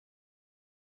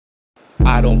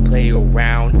I don't play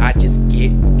around, I just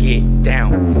get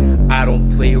down. I don't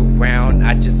play around,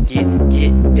 I just get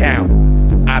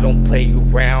down. I don't play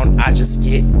around, I just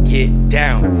get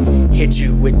down. Hit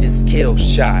you with this kill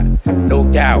shot, no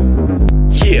doubt.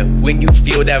 Yeah, when you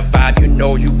feel that vibe, you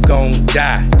know you gon'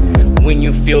 die. When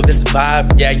you feel this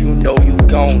vibe, yeah, you know you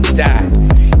gon' die.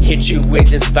 Hit you with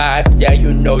this vibe, yeah,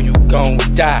 you know you gon'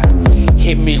 die.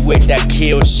 Hit me with that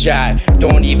kill shot,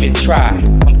 don't even try.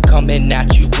 I'm coming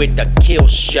at you with a kill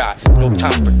shot, no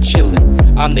time for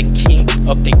chillin'. I'm the king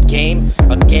of the game,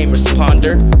 a game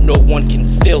responder, no one can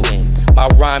fill in. My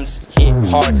rhymes hit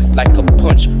hard like a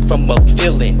punch from a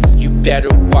villain. You better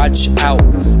watch out,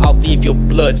 I'll leave your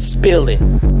blood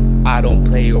spilling. I don't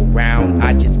play around,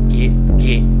 I just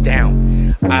get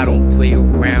down. I don't play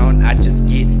around, I just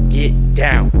get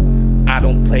down. I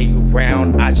don't play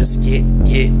around, I just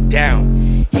get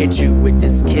down. Hit you with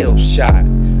this kill shot,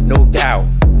 no doubt.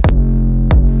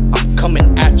 I'm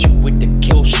coming at you with the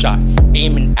kill shot,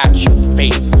 aiming at your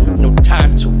face, no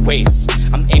time to waste.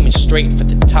 I'm aiming straight for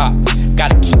the top,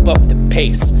 gotta keep up the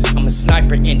pace. I'm a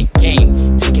sniper in the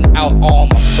game, taking out all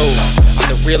my foes.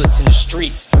 I'm the realest in the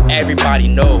streets, everybody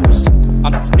knows.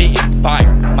 I'm spitting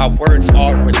fire, my words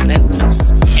are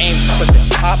relentless. Aim for the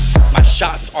top, my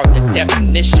shots are the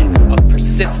definition of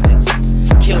persistence.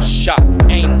 Kill shot,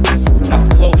 aimless, my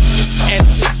flow is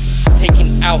endless.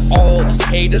 Taking out all these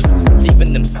haters,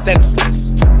 leaving them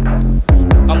senseless.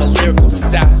 I'm a lyrical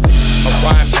assassin, my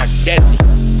rhymes are deadly.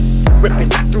 Ripping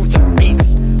through the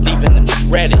beats, leaving them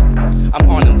shredded. I'm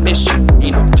on a mission,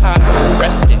 ain't no time for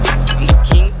resting. I'm the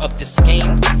king of this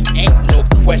game, ain't no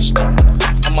question.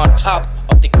 I'm on top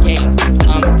of the game,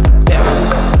 I'm the best.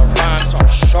 My rhymes are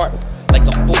sharp, like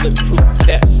a bulletproof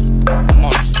vest. I'm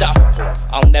unstoppable,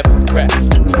 I'll never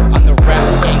rest. I'm the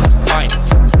rap game's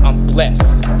finest, I'm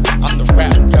blessed. I'm the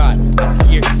rap god, I'm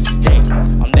here to stay.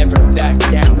 I'll never back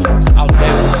down, I'll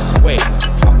never sway.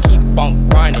 I'll keep on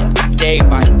grinding day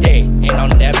by day, and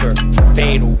I'll never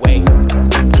fade away.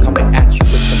 Coming at you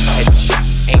with them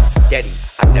headshots, ain't steady,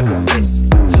 I never miss.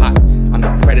 I'm hot, I'm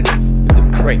the predator with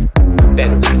the prey. You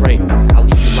better pray, I'll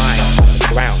leave you lying on the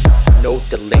ground, no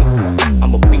delay.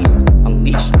 I'm a beast,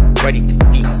 unleashed, ready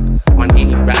to feast on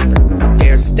any rapper who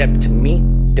dares step to me,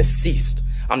 deceased.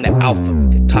 I'm the alpha,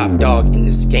 the top dog in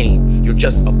this game. You're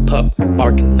just a pup,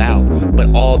 barking loud,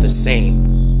 but all the same.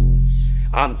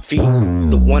 I'm V,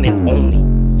 the one and only,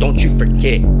 don't you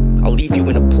forget. I'll leave you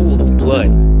in a pool of blood,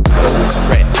 no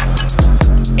regret.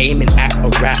 Aiming at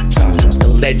a rap god, the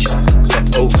legend, the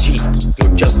OG.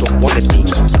 You're just a wannabe,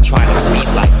 trying to be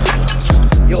like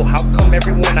me. Yo, how come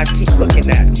everyone I keep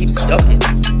looking at keeps ducking?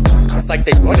 It's like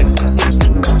they running from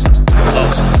something.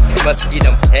 Oh, it must be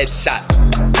them headshots.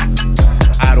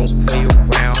 I don't play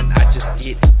around, I just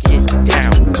get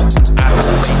down. I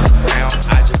don't play around,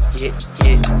 I just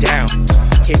get down.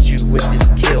 Hit you with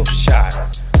this kill shot,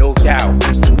 no doubt.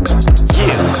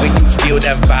 Yeah, when you feel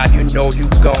that vibe, you know you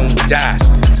gon' die.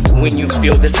 When you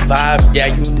feel this vibe, yeah,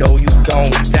 you know you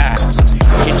gon' die.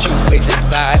 Hit you with this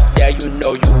vibe, yeah, you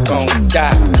know you gon'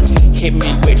 die. Hit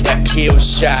me with that kill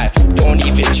shot, don't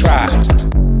even try.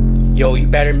 Yo, you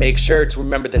better make sure to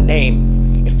remember the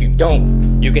name. If you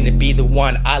don't, you're gonna be the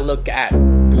one I look at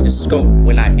through the scope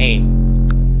when I aim.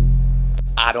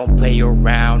 I don't play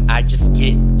around, I just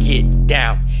get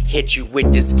down. Hit you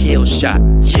with this kill shot.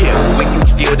 Yeah, when you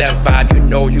feel that vibe, you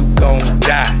know you gon'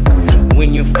 die.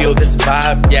 When you feel this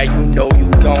vibe, yeah, you know you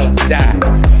gon' die.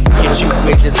 Hit you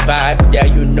with this vibe, yeah,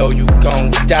 you know you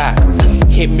gon' die.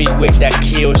 Hit me with that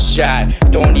kill shot,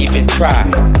 don't even try.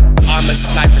 I'm a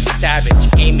sniper savage,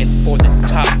 aiming for the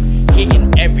top.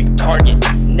 Hitting every target,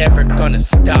 never gonna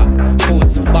stop.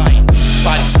 Bullets flying,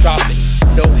 bodies dropping,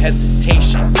 no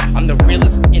hesitation. I'm the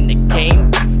realest in the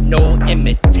game, no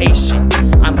imitation.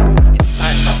 I move in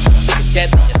silence, like a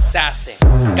deadly assassin.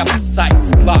 Got my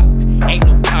sights locked, ain't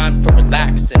no time for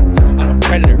relaxing. I'm a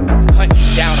predator,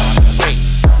 hunting down on prey.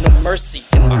 No mercy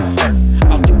in my heart,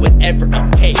 I'll do whatever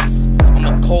it takes. I'm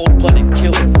a cold-blooded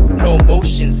killer, no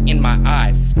emotions in my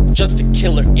eyes. Just a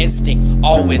killer instinct,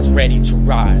 always ready to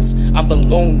rise. I'm a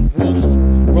lone wolf,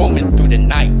 roaming through the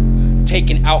night,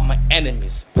 taking out my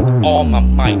enemies with all my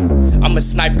might. I'm a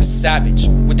sniper savage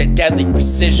with a deadly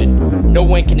precision. No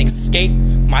one can escape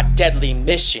my deadly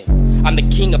mission. I'm the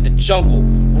king of the jungle,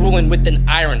 ruling with an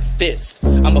iron fist.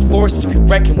 I'm a force to be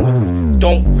reckoned with,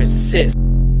 don't resist.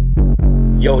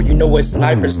 Yo, you know what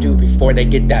snipers do before they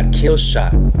get that kill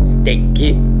shot? They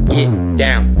get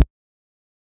down.